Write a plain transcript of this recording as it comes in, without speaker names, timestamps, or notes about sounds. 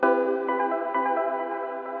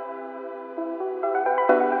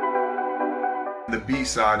The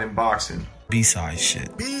B-side in boxing. B-side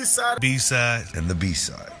shit. B-side. B-side. And the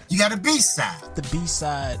B-side. You got a B-side. The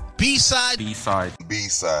B-side. B-side. B-side.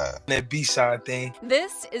 B-side. That B-side thing.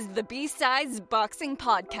 This is the B-Sides Boxing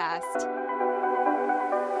Podcast.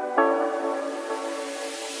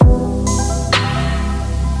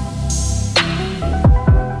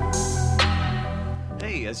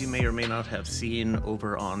 Hey, as you may or may not have seen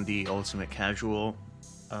over on the Ultimate Casual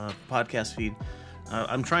podcast feed,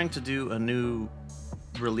 I'm trying to do a new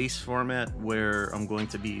release format where I'm going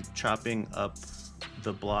to be chopping up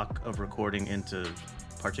the block of recording into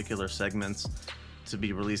particular segments to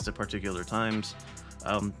be released at particular times.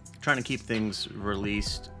 Trying to keep things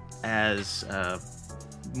released as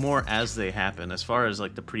more as they happen. As far as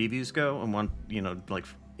like the previews go, I want like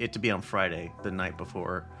it to be on Friday, the night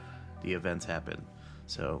before the events happen.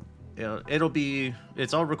 So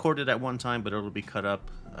it's all recorded at one time, but it'll be cut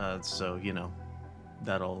up. So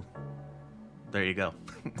there you go.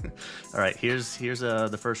 All right, here's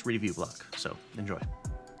the first review block. So enjoy.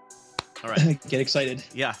 All right, get excited.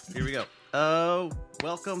 Yeah, here we go.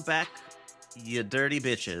 Welcome back, you dirty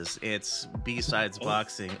bitches. It's B-Sides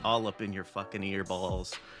Boxing, all up in your fucking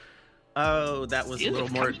earballs. Oh, that was a little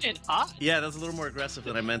more. Yeah, that was a little more aggressive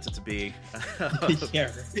than I meant it to be.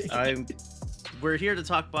 Yeah. We're here to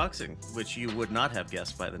talk boxing, which you would not have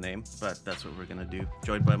guessed by the name, but that's what we're gonna do.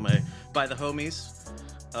 Joined by the homies,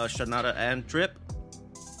 Shanada and Drip,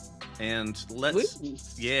 and let's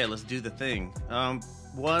do the thing.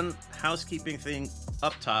 One housekeeping thing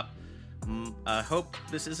up top. I hope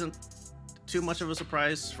this isn't too much of a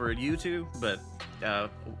surprise for you two, but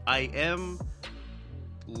I am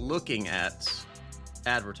looking at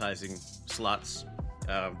advertising slots.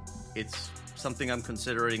 It's something I'm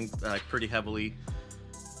considering pretty heavily,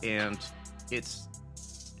 and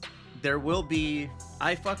there will be.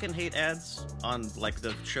 I fucking hate ads on like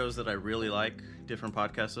the shows that I really like, different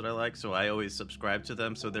podcasts that I like, so I always subscribe to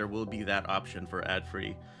them. So there will be that option for ad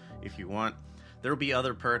free if you want. There will be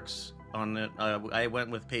other perks on it. I went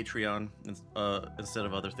with Patreon instead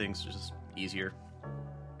of other things, just easier.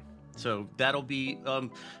 So that'll be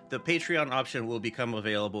the Patreon option will become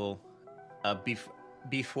available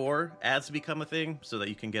before ads become a thing, so that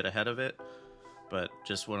you can get ahead of it. But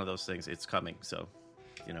just one of those things, it's coming, so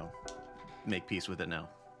make peace with it now.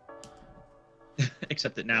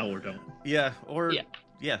 Accept it now or don't. Yeah,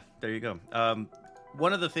 there you go.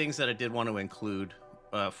 One of the things that I did want to include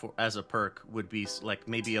as a perk would be like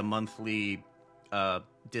maybe a monthly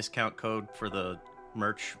discount code for the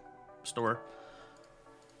merch store.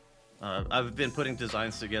 I've been putting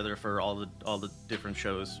designs together for all the different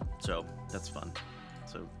shows, so that's fun.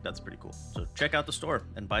 So that's pretty cool. So check out the store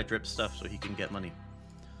and buy Drip stuff so he can get money.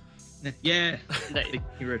 Yeah,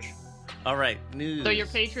 you're rich. All right, news. So your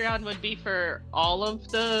Patreon would be for all of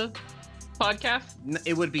the podcasts?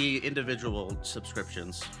 It would be individual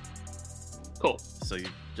subscriptions. Cool. So you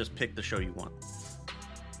just pick the show you want.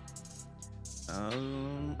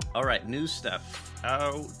 All right, news stuff.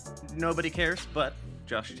 Nobody cares, but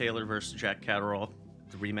Josh Taylor versus Jack Catterall.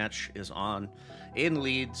 The rematch is on in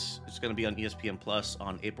Leeds. It's going to be on ESPN Plus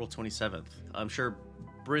on April 27th. I'm sure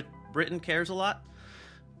Britain cares a lot.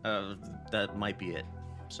 That might be it.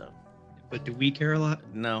 So, but do we care a lot?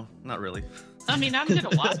 No, not really. I mean, I'm going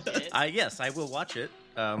to watch it. Yes, I will watch it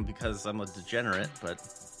because I'm a degenerate, but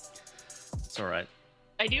it's all right.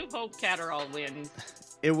 I do hope Catterall wins.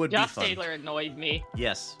 It would Josh be fun. Taylor annoyed me.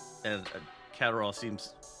 Yes, and Catterall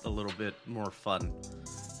seems a little bit more fun.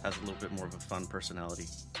 Has a little bit more of a fun personality.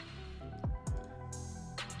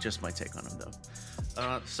 Just my take on him,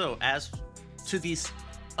 though. So, as to the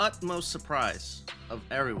utmost surprise of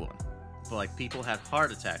everyone, like people had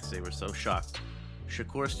heart attacks. They were so shocked.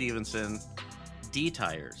 Shakur Stevenson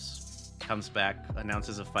comes back,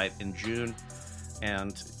 announces a fight in June,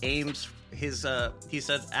 and aims his. He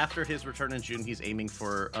said after his return in June, he's aiming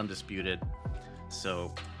for undisputed.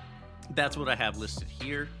 So that's what I have listed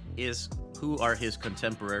here. Is who are his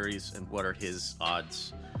contemporaries and what are his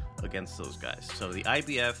odds against those guys. So the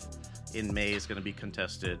IBF in May is going to be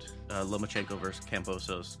contested. Lomachenko versus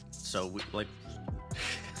Kambosos. So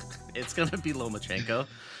it's going to be Lomachenko.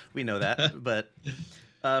 We know that. But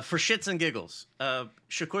for shits and giggles,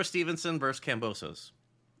 Shakur Stevenson versus Kambosos.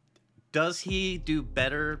 Does he do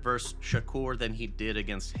better versus Shakur than he did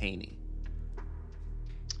against Haney?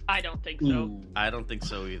 I don't think so. Ooh. I don't think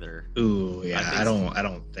so either. Ooh, yeah, I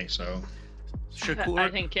don't think so. Shakur, I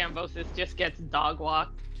think Kambosos just gets dog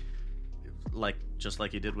walked. Just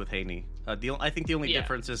like he did with Haney. I think the only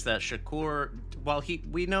difference is that Shakur, while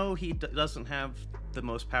we know he doesn't have the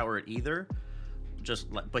most power either,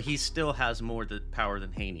 but he still has more power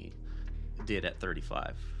than Haney did at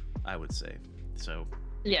 35, I would say. So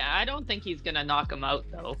Yeah, I don't think he's gonna knock him out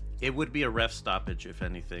though. it would be a ref stoppage if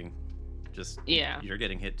anything. Just you're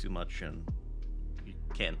getting hit too much and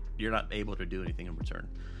you're not able to do anything in return.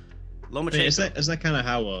 Lomachenko, is that kind of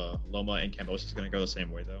how Loma and Kambosos is going to go the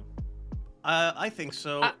same way though? I think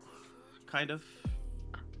so. Kind of.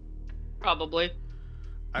 Probably.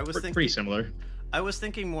 I was thinking pretty similar. I was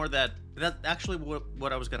thinking more that actually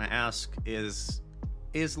what I was going to ask is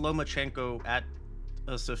Lomachenko at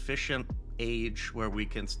a sufficient age where we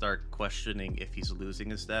can start questioning if he's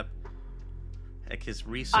losing a step? Like his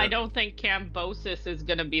reset. I don't think Kambosos is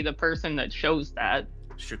gonna be the person that shows that.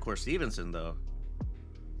 Shakur Stevenson though.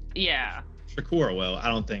 Yeah. Shakur will. I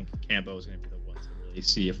don't think Cambo is going to be the one to really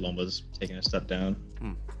see if Loma's taking a step down.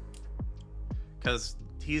 Because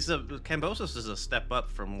Kambosos is a step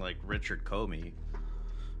up from like Richard Comey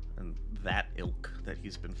and that ilk that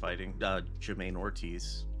he's been fighting. Jamaine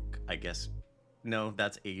Ortiz, I guess. No,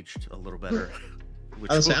 that's aged a little better.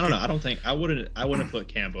 I don't know. I wouldn't put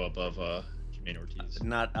Cambo above Jamaine Ortiz.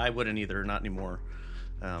 I wouldn't either. Not anymore.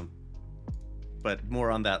 But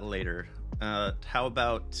more on that later. How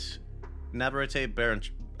about Navarrete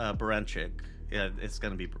Baranchyk? Yeah, it's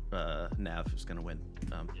gonna be Nav who's gonna win.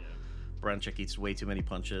 Baranchyk eats way too many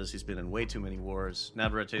punches. He's been in way too many wars.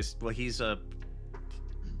 Navarrete's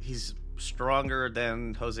he's stronger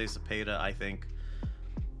than Jose Zepeda, I think.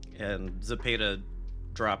 And Zepeda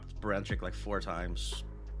dropped Baranchyk like 4 times.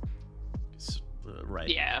 Right.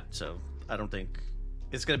 Yeah. So I don't think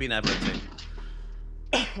it's gonna be Navarrete.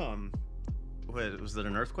 Wait, was that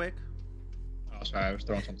an earthquake? Oh, sorry, I was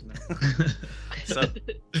throwing something there. So,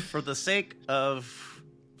 for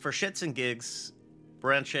shits and gigs,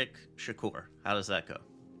 Baranchyk, Shakur. How does that go?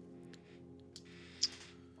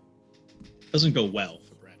 Doesn't go well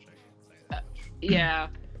for Baranchyk. Yeah.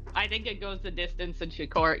 I think it goes the distance and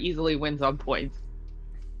Shakur easily wins on points.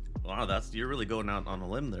 Wow, you're really going out on a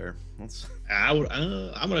limb there. I'm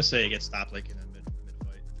gonna say it gets stopped like in a mid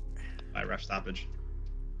fight by ref stoppage.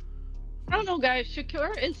 I don't know, guys.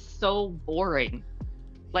 Shakur is so boring.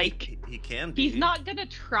 Like he can be. He's not gonna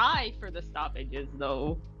try for the stoppages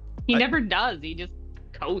though. He never does. He just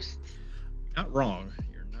coasts. Not wrong.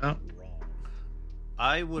 You're not wrong.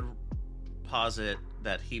 I would posit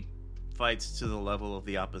that he fights to the level of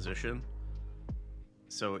the opposition.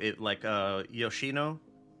 So it like Yoshino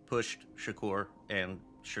pushed Shakur and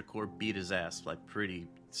Shakur beat his ass like pretty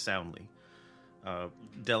soundly.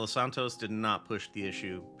 De Los Santos did not push the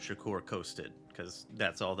issue. Shakur coasted because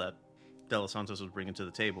that's all that De Los Santos was bringing to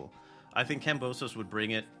the table. I think Kambosos would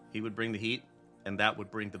bring it. He would bring the heat, and that would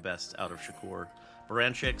bring the best out of Shakur.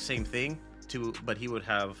 Baranchyk, same thing, but he would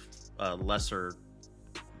have lesser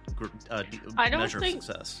measure of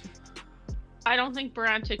success. I don't think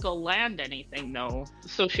Baranchyk will land anything though,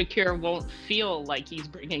 so Shakur won't feel like he's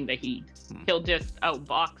bringing the heat. He'll just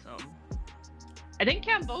outbox him. I think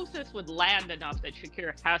Kambosos would land enough that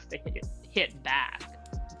Shakur has to hit back,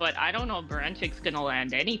 but I don't know if Barancyk's gonna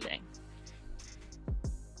land anything.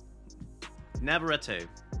 Navarrete,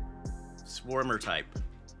 swarmer type,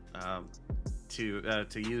 to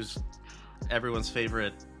use everyone's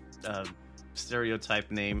favorite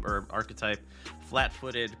stereotype name or archetype,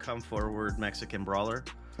 flat-footed, come-forward Mexican brawler.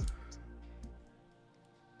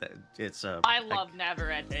 I love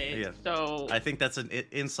Navarrete, yeah. So I think that's an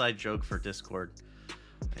inside joke for Discord.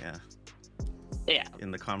 Yeah.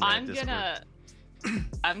 In the comrade Discord.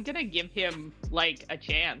 I'm gonna give him like a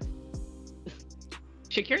chance.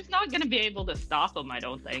 Shakur's not gonna be able to stop him, I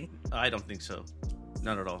don't think. I don't think so.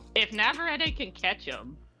 Not at all. If Navarrete can catch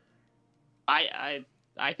him, I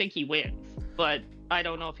think he wins, but I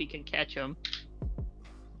don't know if he can catch him.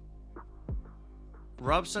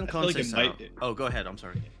 Robson Conceição. Oh, go ahead. I'm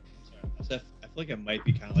sorry. I feel like it might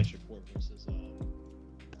be kind of like Shakur versus the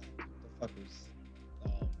fuck was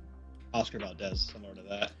Oscar Valdez, similar to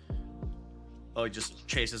that. Oh, he just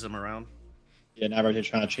chases him around? Yeah, Navarrete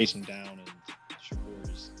trying to chase him down, and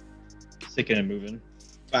Shakur is sticking and moving.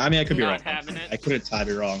 But, I mean, I could be wrong. I couldn't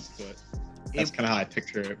be wrong, but that's kind of how I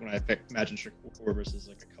picture it when I imagine Shakur versus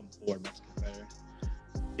like a come-forward Mexican fighter.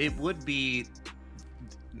 It would be,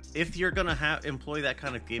 if you're gonna employ that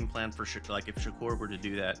kind of game plan for like if Shakur were to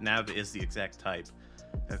do that, Nav is the exact type,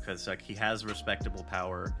 because like he has respectable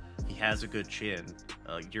power, he has a good chin.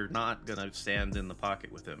 You're not gonna stand in the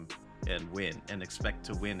pocket with him and win and expect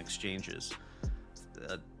to win exchanges.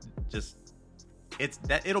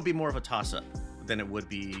 It'll be more of a toss-up than it would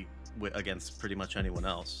be against pretty much anyone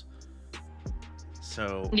else.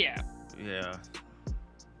 So yeah.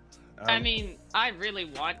 I mean, I really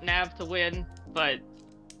want Nav to win, but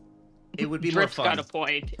it would be Drip's more fun. got a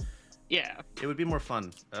point. Yeah. It would be more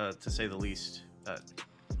fun, to say the least.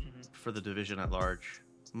 for the division at large.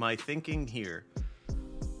 My thinking here,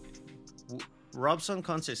 Robson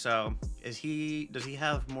Conceição, does he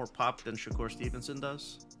have more pop than Shakur Stevenson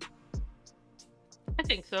does? I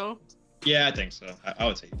think so. Yeah, I think so. I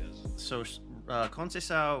would say he does. So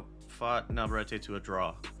Conceição fought Navarrete to a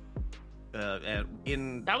draw. That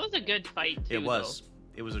was a good fight too. It was.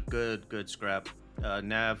 It was a good scrap.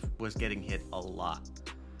 Nav was getting hit a lot.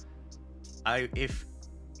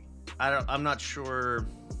 I'm not sure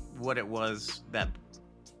what it was that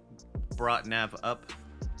brought Nav up,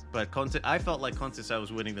 but I felt like Conceição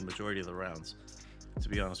was winning the majority of the rounds. To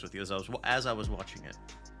be honest with you, as I was watching it,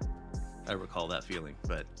 I recall that feeling.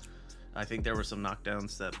 But I think there were some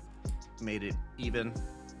knockdowns that made it even.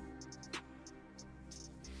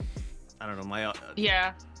 I don't know.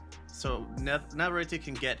 Yeah. So Navarrete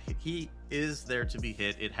can get. He is there to be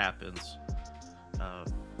hit. It happens.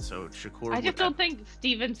 So Shakur. I just don't think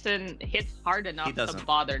Stevenson hits hard enough to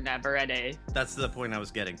bother Navarrete. That's the point I was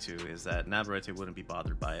getting to. Is that Navarrete wouldn't be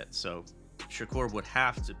bothered by it. So Shakur would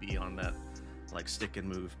have to be on that like stick and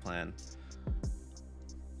move plan,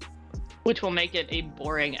 which will make it a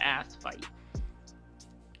boring ass fight.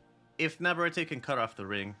 If Navarrete can cut off the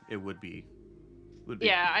ring, it would be.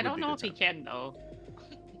 Yeah, I don't know if he can though.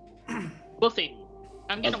 We'll see.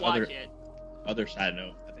 I'm gonna watch it. Other side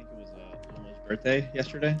note, I think it was Momo's birthday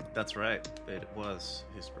yesterday. That's right. It was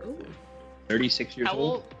his birthday. 36 years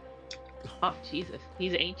old. Oh Jesus,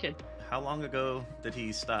 he's ancient. How long ago did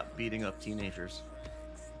he stop beating up teenagers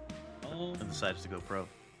and decided to go pro?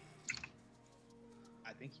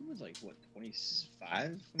 I think he was like 25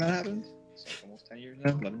 when that happened. It's like almost 10 years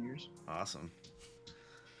now, 11 years. Awesome.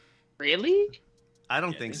 Really? I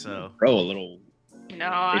don't think so. Pro a little. No,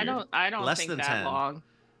 I don't less think than that 10. long.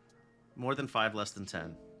 More than 5, less than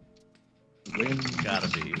 10. Gotta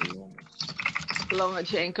be.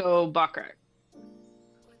 Lomachenko Buckrat.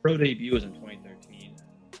 Pro debut was in 2013.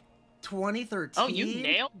 2013? Oh, you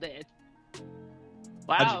nailed it.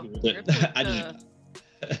 Wow. I just Googled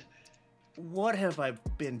it. What have I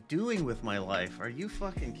been doing with my life? Are you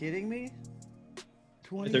fucking kidding me?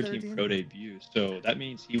 2013 pro debut. So that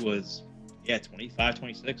means he was, 25,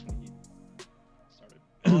 26 when he started.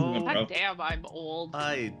 Oh, God damn, I'm old.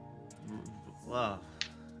 Wow.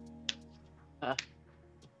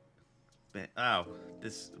 Man, ow.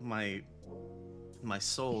 My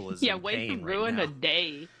soul is in way pain to ruin right a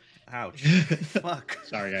day. Ouch. Fuck.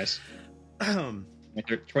 Sorry, guys.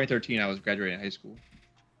 2013, I was graduating high school.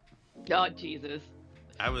 Oh, Jesus.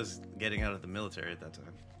 I was getting out of the military at that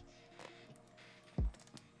time.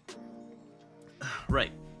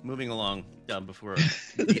 Right. Moving along before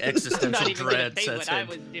the existential dread sets in. I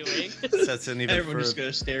was doing. Sets in even Everyone's just further.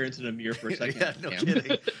 gonna stare into the mirror for a second. Yeah, no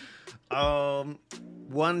kidding.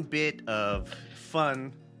 One bit of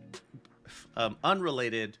fun,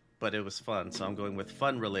 unrelated, but it was fun, so I'm going with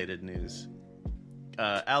fun-related news.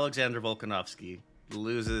 Alexander Volkanovski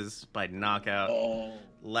loses by knockout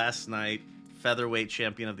last night. Featherweight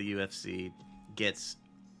champion of the UFC gets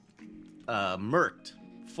murked,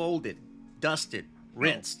 folded, dusted,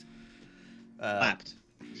 rinsed, Slapped,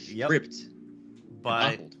 yep, ripped,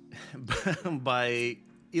 by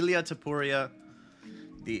Ilia Topuria.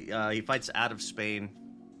 He fights out of Spain.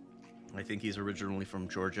 I think he's originally from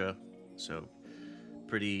Georgia, so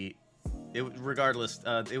pretty. Regardless,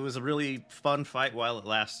 it was a really fun fight while it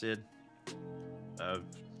lasted. But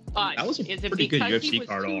that was a is it pretty good because he UFC was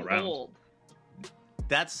card all too around. old?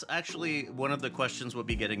 That's actually one of the questions we'll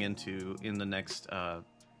be getting into in the next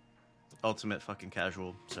Ultimate fucking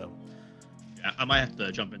Casual. So yeah, I might have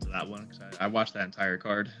to jump into that one because I watched that entire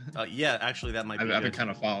card. Yeah, actually, that might be. I've been kind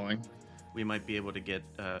of following. We might be able to get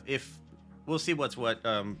if we'll see what's what.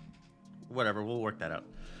 Whatever, we'll work that out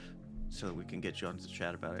so that we can get you on to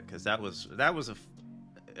chat about it because that was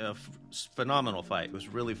a phenomenal fight. It was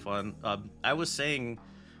really fun. I was saying,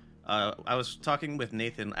 I was talking with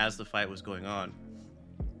Nathan as the fight was going on,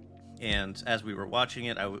 and as we were watching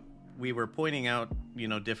it, we were pointing out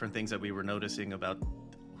different things that we were noticing about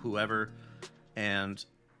whoever, and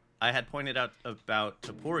I had pointed out about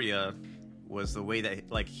Topuria was the way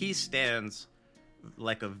that he stands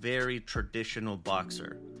like a very traditional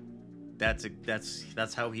boxer.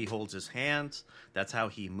 That's how he holds his hands. That's how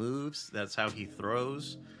he moves. That's how he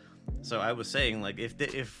throws. So I was saying,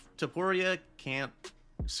 if Topuria can't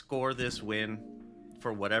score this win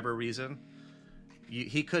for whatever reason,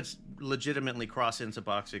 he could legitimately cross into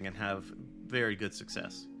boxing and have very good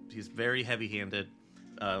success. He's very heavy-handed.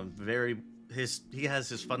 He has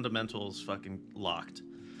his fundamentals fucking locked.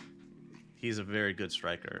 He's a very good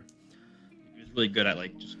striker. He was really good at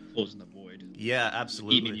just closing the void. Yeah,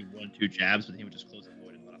 absolutely. He maybe 1-2 jabs, but he would just close the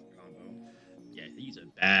void and let off a combo. Yeah, he's a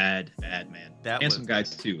bad man. Handsome guy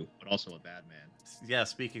too, but also a bad man. Yeah,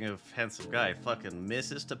 speaking of handsome guy, fucking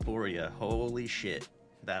Mrs. Taporia, holy shit.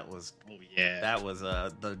 That was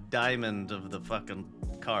the diamond of the fucking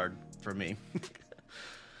card for me.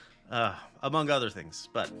 Among other things,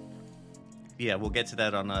 but yeah, we'll get to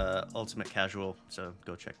that on Ultimate Casual, so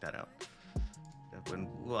go check that out.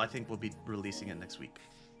 I think we'll be releasing it next week.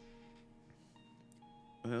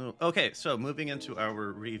 Okay, so moving into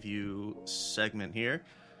our review segment here.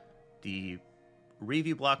 The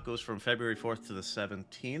review block goes from February 4th to the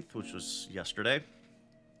 17th, which was yesterday.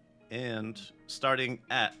 And starting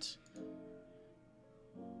at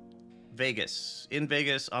Vegas. In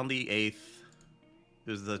Vegas on the 8th,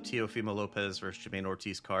 it was the Teofimo Lopez versus Jamaine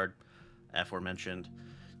Ortiz card, aforementioned.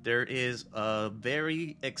 There is a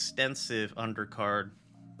very extensive undercard,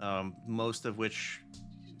 most of which,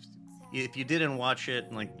 if you didn't watch it,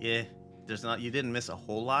 you didn't miss a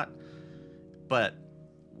whole lot. But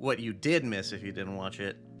what you did miss if you didn't watch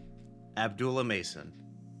it, Abdullah Mason.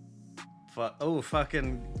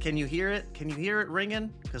 Fucking, can you hear it? Can you hear it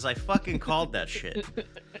ringing? Because I fucking called that shit.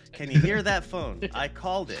 Can you hear that phone? I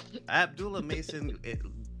called it. Abdullah Mason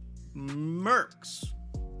murks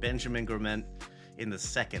Benjamin Gourmet in the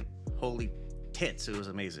second. Holy tits, it was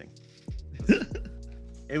amazing.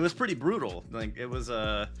 It was pretty brutal. It was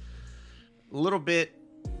a little bit...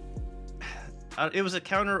 it was a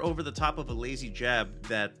counter over the top of a lazy jab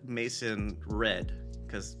that Mason read,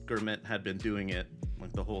 because Gourmet had been doing it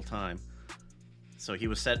the whole time. So he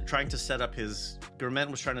was trying to set up his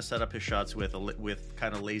shots with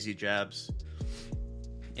kind of lazy jabs,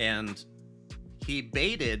 and he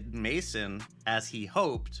baited Mason as he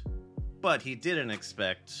hoped, but he didn't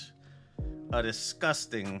expect a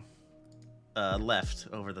disgusting left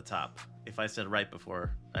over the top. If I said right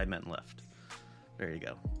before, I meant left. There you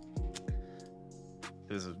go.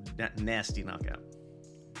 It was a nasty knockout.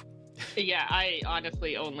 Yeah, I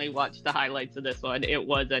honestly only watched the highlights of this one. It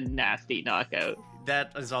was a nasty knockout.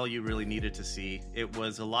 That is all you really needed to see. It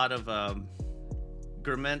was a lot of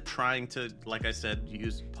Gourmet trying to, like I said,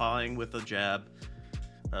 use pawing with a jab,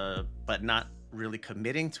 but not really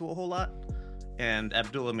committing to a whole lot. And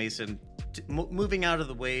Abdullah Mason moving out of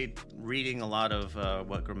the way, reading a lot of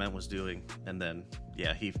what Gourmet was doing, and then,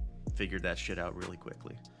 yeah, he figured that shit out really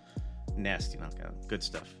quickly. Nasty knockout. Good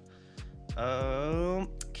stuff.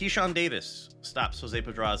 Keyshawn Davis stops Jose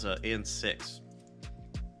Pedraza in 6.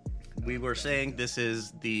 We were saying this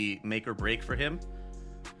is the make or break for him.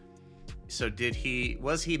 So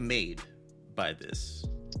was he made by this?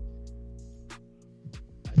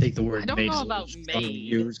 I think the word I don't made know about made.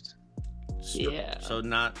 Used. Yeah. So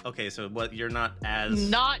what, you're not as...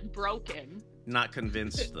 Not broken. Not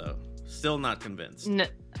convinced, though. Still not convinced. Kind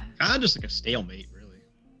of just like a stalemate,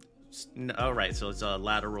 really. Oh, right. So it's a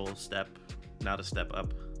lateral step, not a step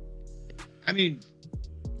up. I mean,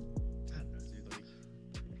 I don't know,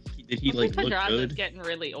 dude. Did he look good? Getting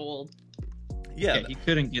really old. Yeah, he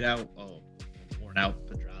couldn't get out. Worn out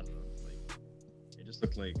Pedraza. It just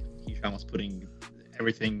looked like Keyshawn was putting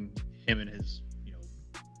everything, him and his,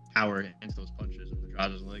 power into those punches, and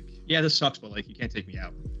Pedraza's like, yeah, this sucks, but you can't take me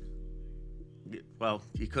out. Well,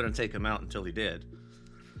 he couldn't take him out until he did.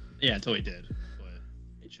 Yeah, until he did. But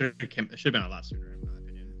it should have been a lot sooner, in my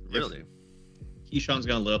opinion. Really? If Keyshawn's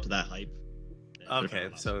gonna live up to that hype. Okay,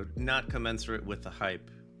 so not commensurate with the hype.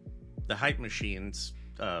 The hype machine's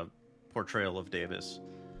portrayal of Davis.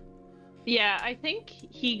 Yeah, I think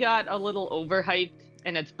he got a little overhyped,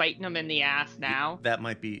 and it's biting him in the ass now. That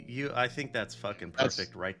might be you. I think that's fucking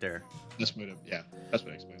perfect right there. That's what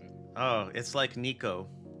I explained it. Oh, it's like Nico,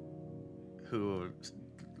 who,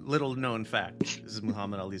 little known fact, is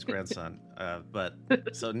Muhammad Ali's grandson. But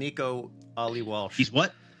so Nico Ali Walsh. He's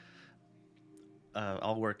what?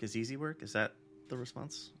 All work is easy work. Is that the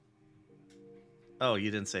response? Oh,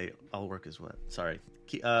 you didn't say all work is what? Sorry.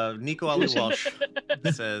 Nico Ali Walsh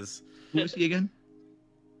says... Who is he again?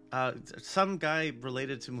 Some guy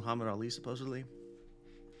related to Muhammad Ali, supposedly.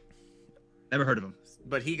 Never heard of him.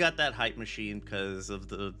 But he got that hype machine because of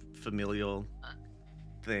the familial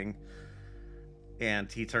thing.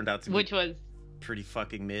 And he turned out to be pretty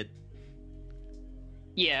fucking mid.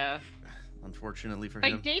 Yeah. Unfortunately for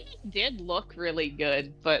him. Davies did look really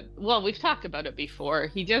good, but, we've talked about it before.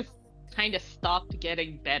 He just kind of stopped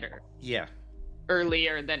getting better. Yeah.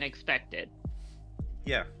 Earlier than expected.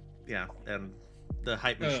 Yeah, and the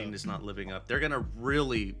hype machine is not living up. They're going to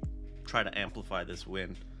really try to amplify this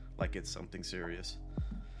win like it's something serious.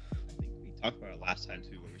 I think we talked about it last time,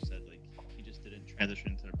 too, where we said, he just didn't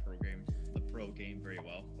transition to the pro game very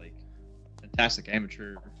well. Fantastic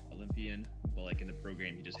amateur Olympian, but, in the pro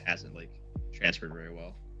game, he just hasn't, transferred very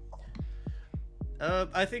well.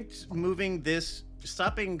 I think moving this,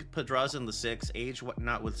 stopping Pedraza in the 6, age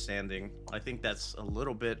notwithstanding, I think that's a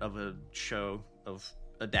little bit of a show of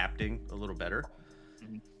adapting a little better.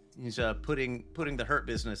 Mm-hmm. He's putting the hurt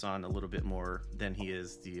business on a little bit more than he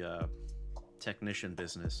is the technician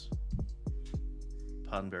business.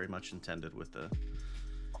 Pun very much intended with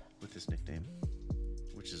his nickname,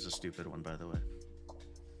 which is a stupid one, by the way.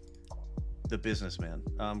 The businessman.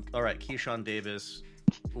 All right, Keyshawn Davis.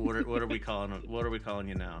 What are we calling? What are we calling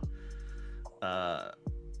you now?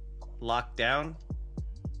 Lockdown,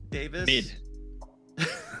 Davis. Mid.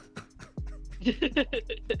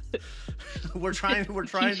 we're trying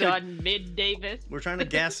Keyshawn to Mid Davis. We're trying to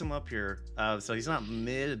gas him up here. So he's not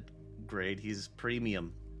mid grade. He's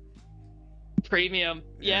premium. Premium.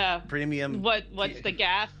 Yeah. Premium. What's the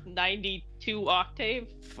gas? 92 octave.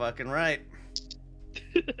 Fucking right.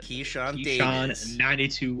 Keyshawn Davis. Keyshawn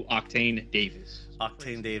 92 octane Davis.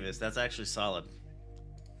 Octane Davis. That's actually solid.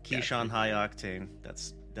 Keyshawn high octane.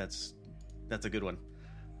 That's a good one.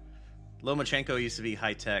 Lomachenko used to be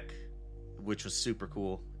high tech, which was super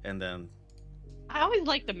cool, and then I always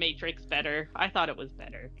liked the Matrix better. I thought it was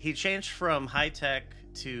better. He changed from high tech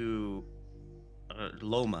to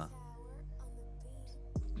Loma,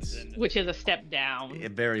 which is a step down.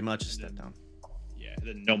 Very much a step down. Yeah,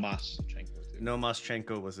 then Nomaschenko too.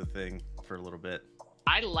 Nomaschenko was a thing for a little bit.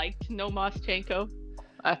 I liked Nomaschenko.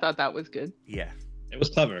 I thought that was good. Yeah. It was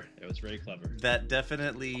clever. It was very clever. That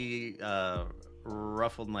definitely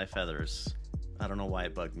ruffled my feathers. I don't know why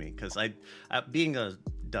it bugged me, because I being a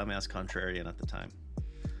dumbass contrarian at the time,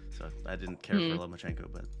 so I didn't care for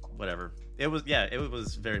Lomachenko, but whatever. It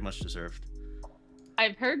was very much deserved.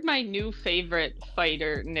 I've heard my new favorite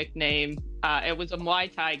fighter nickname. It was a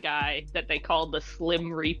Muay Thai guy that they called the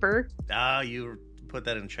Slim Reaper. Ah, you put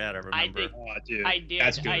that in chat, I remember. Dude, I did.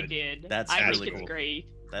 That's good. I did. That's I really think cool. It's great.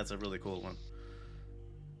 That's a really cool one.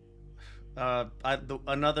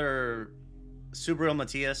 Another Subriel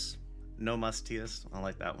Matias, no Matias. I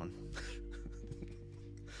like that one.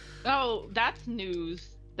 Oh, that's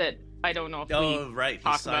news that I don't know if we right.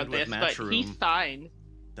 talked about this, but he signed.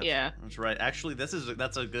 That's right. Actually, that's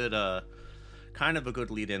a good kind of a good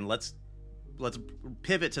lead in. Let's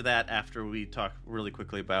pivot to that after we talk really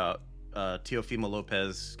quickly about Teofimo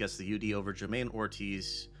Lopez gets the UD over Jamaine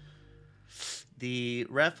Ortiz. The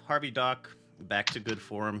ref Harvey Dock back to good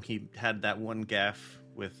form. He had that one gaffe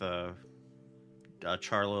with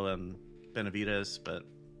Charlo and Benavidez, but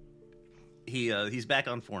he's back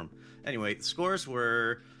on form. Anyway, the scores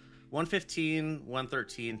were 115,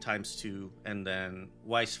 113 times 2, and then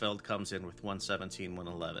Weisfeld comes in with 117,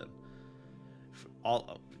 111.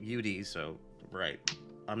 All UD, so right.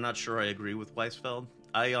 I'm not sure I agree with Weisfeld.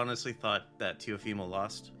 I honestly thought that Teofimo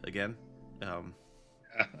lost again.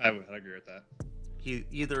 I would agree with that.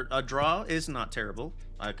 Either a draw is not terrible.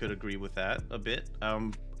 I could agree with that a bit.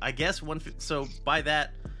 I guess so by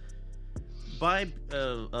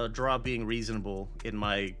a draw being reasonable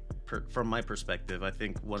from my perspective, I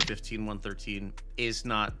think 115, 113 is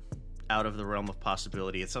not out of the realm of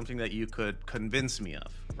possibility. It's something that you could convince me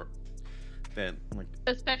of.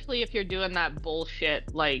 Especially if you're doing that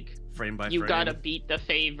bullshit, like frame by you frame. gotta beat the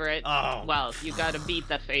favorite. Oh, well, you gotta beat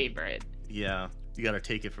the favorite. Yeah, you gotta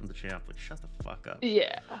take it from the champ. Like, shut the fuck up.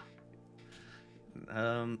 Yeah.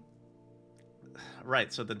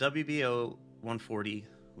 Right. So the WBO 140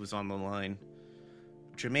 was on the line.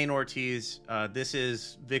 Jamaine Ortiz. This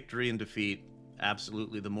is victory and defeat.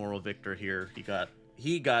 Absolutely the moral victor here.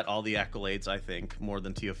 He got all the accolades. I think more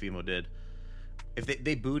than Teofimo did. If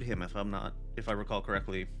they booed him, if I recall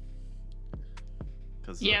correctly.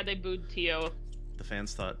 Yeah, they booed Teo. The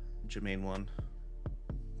fans thought Jamaine won.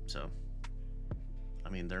 So, I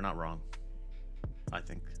mean, they're not wrong. I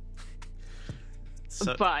think.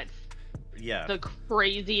 So, but yeah, the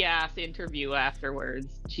crazy ass interview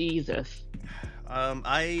afterwards. Jesus.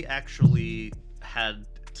 I actually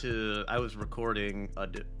I was recording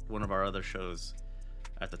one of our other shows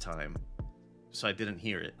at the time, so I didn't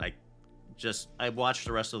hear it. I watched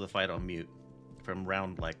the rest of the fight on mute from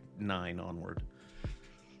round 9 onward.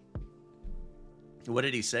 What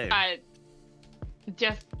did he say?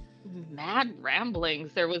 Just mad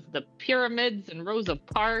ramblings. There was the pyramids and Rosa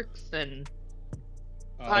Parks, and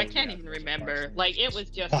I can't even remember. It was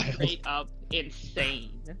just straight up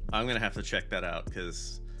insane. I'm gonna have to check that out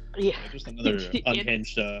because just another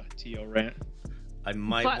unhinged Teo rant. I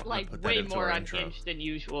might, but put that way into more our unhinged intro. than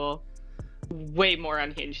usual. Way more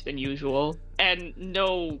unhinged than usual, and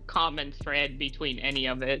no common thread between any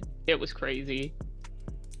of it. It was crazy.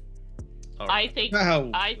 Right.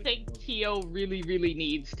 I think Teo really, really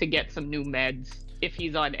needs to get some new meds if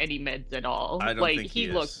he's on any meds at all. I don't think he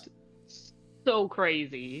looked so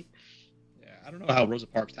crazy. Yeah, I don't know how Rosa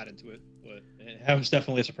Parks tied into it, but that was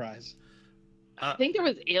definitely a surprise. I think there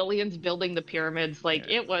was aliens building the pyramids. Like,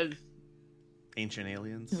 it was ancient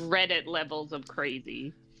aliens. Reddit levels of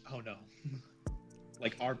crazy. Oh, no.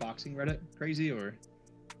 Like, our boxing Reddit crazy, or?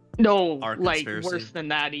 No, our like, conspiracy? Worse than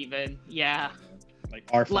that even. Yeah. Like,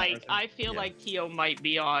 our Like, I feel like Teo might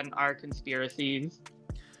be on our conspiracies.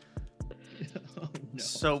 Oh, no.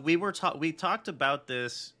 So we talked about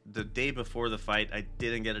this the day before the fight. I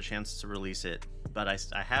didn't get a chance to release it, but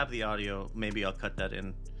I have the audio. Maybe I'll cut that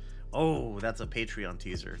in. Oh, that's a Patreon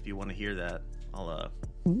teaser. If you want to hear that,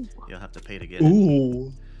 you'll have to pay to get it.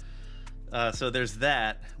 Ooh. So there's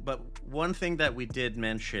that. But one thing that we did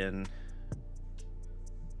mention,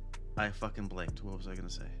 I fucking blanked. What was I gonna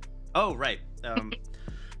say? Oh, right.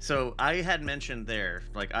 So I had mentioned there,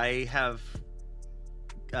 like, I have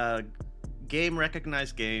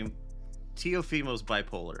recognized game. Teofimo's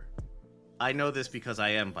bipolar. I know this because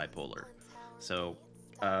I am bipolar. So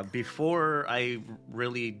before I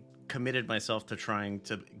really committed myself to trying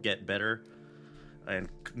to get better and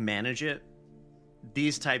manage it,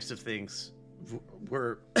 these types of things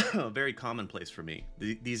were very commonplace for me.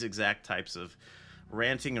 These exact types of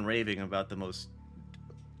ranting and raving about the most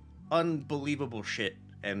unbelievable shit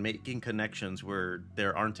and making connections where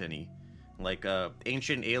there aren't any. Like,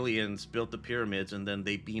 ancient aliens built the pyramids and then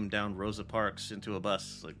they beamed down Rosa Parks into a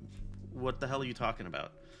bus. Like, what the hell are you talking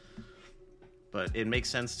about? But it makes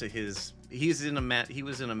sense to he was in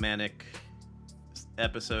a manic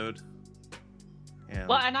episode. And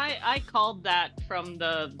Well, and I called that from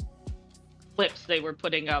the clips they were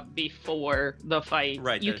putting up before the fight.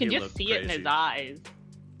 Right, You that can he just looked see it in crazy. his eyes.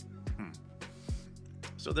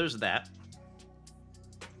 So there's that.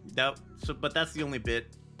 But that's the only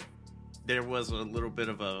bit. There was a little bit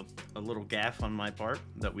of a little gaffe on my part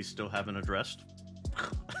that we still haven't addressed.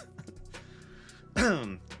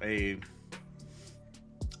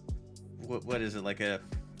 What is it, like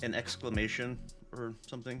an exclamation or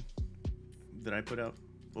something that I put out?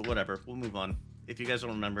 But whatever, we'll move on. If you guys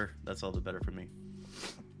don't remember, that's all the better for me.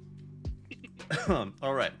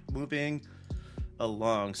 All right, moving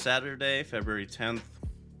along. Saturday, February 10th.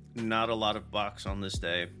 Not a lot of box on this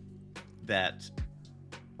day that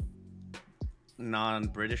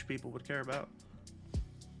non-British people would care about.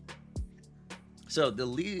 So the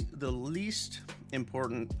least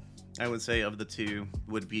important, I would say, of the two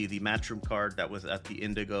would be the Matchroom card that was at the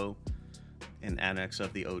Indigo and annex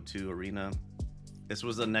of the O2 Arena. This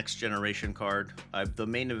was the next generation card. The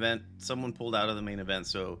main event, someone pulled out of the main event,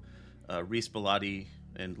 so Reese Bellotti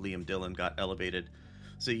and Liam Dillon got elevated.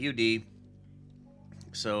 So UD.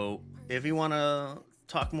 So if you want to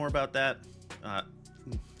talk more about that,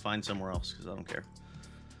 find somewhere else, because I don't care.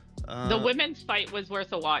 The women's fight was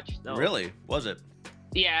worth a watch, though. Really? Was it?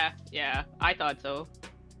 Yeah, I thought so.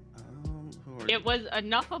 It was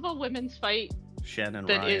enough of a women's fight Shannon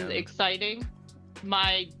that Ryan. is exciting.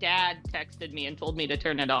 My dad texted me and told me to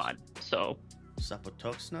turn it on, so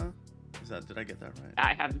Sapotoxna? Did I get that right?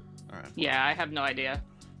 I have. All right. Yeah, I have no idea.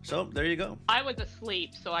 So there you go. I was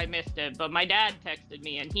asleep, so I missed it. But my dad texted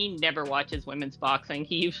me, and he never watches women's boxing.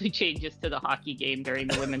 He usually changes to the hockey game during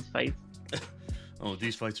the women's fights. Oh,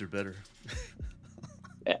 these fights are better.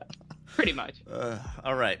 Yeah, pretty much.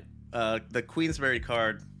 All right. The Queensberry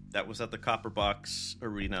card that was at the Copper Box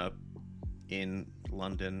Arena in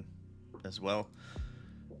London as well.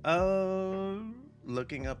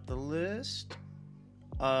 Looking up the list.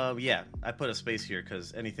 Yeah, I put a space here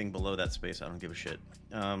because anything below that space, I don't give a shit.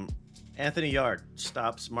 Anthony Yard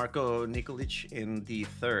stops Marko Nikolic in the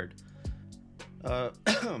third.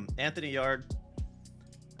 Anthony Yard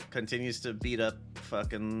continues to beat up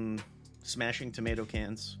fucking smashing tomato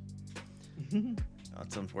cans.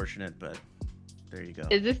 That's unfortunate, but there you go.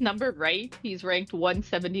 Is this number right? He's ranked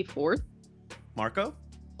 174th? Marco?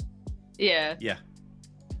 Yeah. Yeah.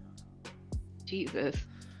 Jesus.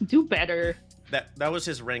 Do better. That was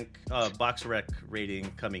his rank, box rec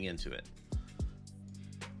rating coming into it.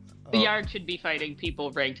 The Yard should be fighting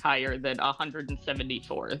people ranked higher than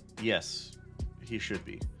 174th. Yes, he should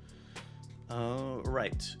be.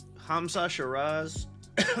 Right. Hamza Shiraz,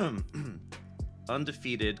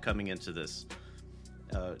 undefeated coming into this.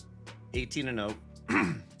 18-0.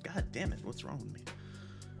 God damn it, what's wrong with me?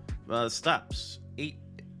 Stops.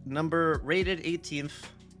 Rated 18th,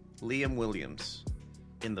 Liam Williams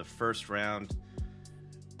in the first round.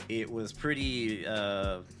 It was pretty...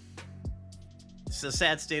 it's a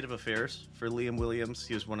sad state of affairs for Liam Williams.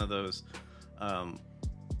 He was one of those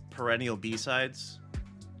perennial B-sides.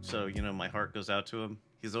 So, my heart goes out to him.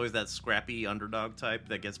 He's always that scrappy underdog type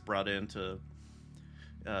that gets brought in to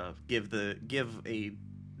give a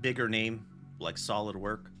bigger name like solid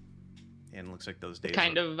work, and it looks like those days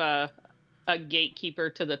kind of a gatekeeper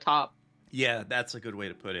to the top. Yeah, that's a good way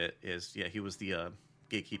to put it. He was the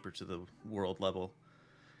gatekeeper to the world level,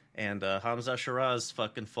 and Hamza Shiraz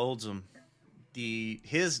fucking folds him. The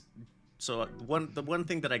one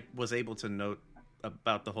thing that I was able to note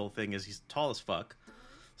about the whole thing is he's tall as fuck,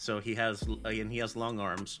 so he has long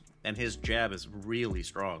arms, and his jab is really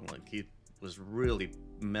strong. Like, he was really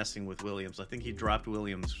messing with Williams. I think he dropped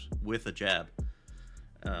Williams with a jab,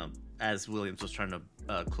 as Williams was trying to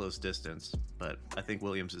close distance, but I think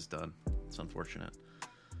Williams is done. It's unfortunate.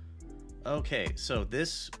 Okay, so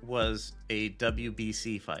this was a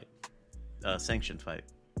WBC fight, sanctioned fight.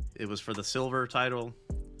 It was for the silver title,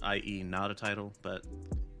 i.e. not a title, but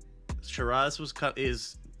Shiraz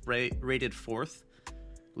is rated 4th,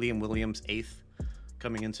 Liam Williams 8th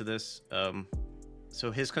coming into this.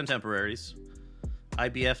 So his contemporaries,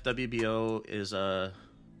 IBF WBO is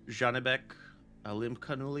Janibek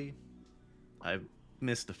Alimkhanuli. I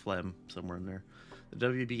missed the phlegm somewhere in there. The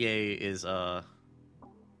WBA is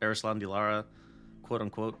Arslan Dilara, quote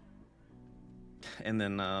unquote. And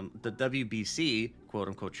then the WBC, quote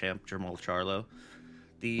unquote, champ, Jermall Charlo.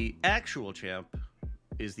 The actual champ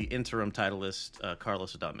is the interim titleist,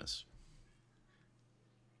 Carlos Adames.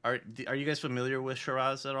 Are you guys familiar with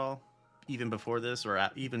Shiraz at all? Even before this, or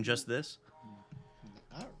even just this?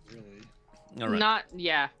 Not really. All right. Not,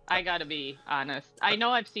 yeah, I gotta be honest. I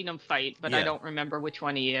know I've seen him fight, but I don't remember which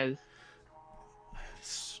one he is.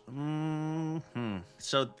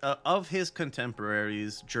 So, of his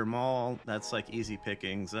contemporaries, Jermall, that's like easy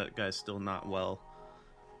pickings. That guy's still not well.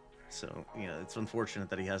 So, yeah, it's unfortunate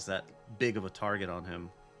that he has that big of a target on him.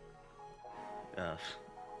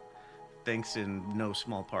 Thanks in no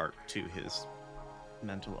small part to his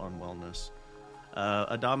mental unwellness.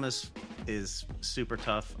 Adames is super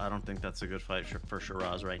tough. I don't think that's a good fight for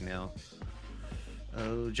Shiraz right now.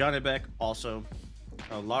 Janibek also.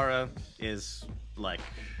 Lara is like,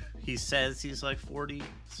 he says he's like 40,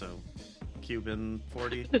 so Cuban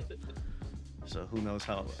 40. So who knows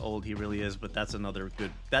how old he really is, but that's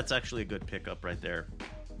actually a good pickup right there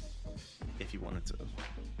if you wanted to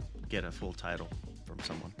get a full title from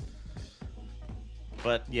someone.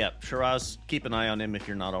 But yeah, Shiraz, keep an eye on him if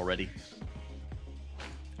you're not already.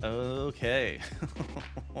 Okay.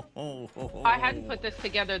 I hadn't put this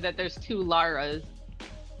together that there's 2 Laras.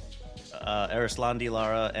 Arslan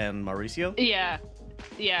Dilara and Mauricio? Yeah.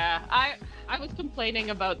 I was complaining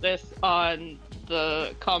about this on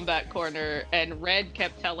the Combat Corner, and Red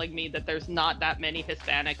kept telling me that there's not that many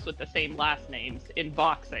Hispanics with the same last names in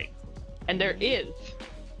boxing. And there is.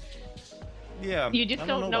 Yeah. You just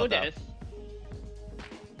don't notice.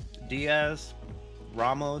 Diaz,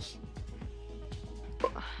 Ramos.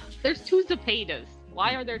 There's 2 Zepedas.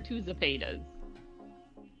 Why are there 2 Zepedas?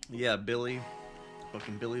 Yeah, Billy.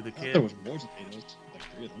 Fucking Billy the Kid. There was more Zepedas, like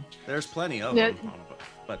 3 of them. There's plenty of them,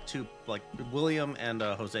 but 2, like William and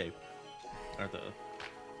Jose are the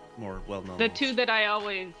more well-known The ones. 2 that I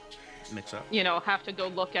always Mix up. have to go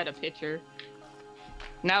look at a picture.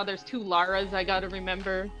 Now there's 2 Laras I gotta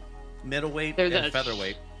remember. Middleweight There's and a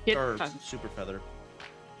featherweight. shit Or ton. super feather.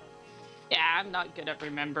 Yeah, I'm not good at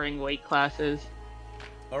remembering weight classes,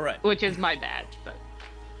 All right. which is my bad. But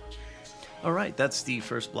All right, that's the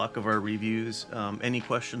first block of our reviews. Any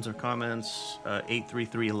questions or comments?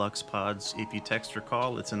 833-LUX-PODS. If you text or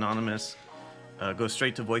call, it's anonymous. Go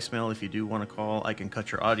straight to voicemail if you do want to call. I can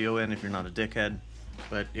cut your audio in if you're not a dickhead.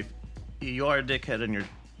 But if you are a dickhead and your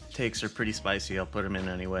takes are pretty spicy, I'll put them in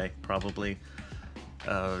anyway, probably.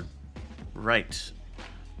 Right.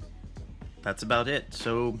 That's about it.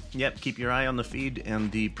 So, yep, keep your eye on the feed,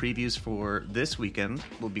 and the previews for this weekend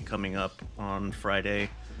will be coming up on Friday.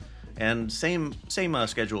 And same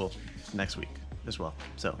schedule next week as well.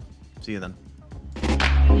 So, see you then.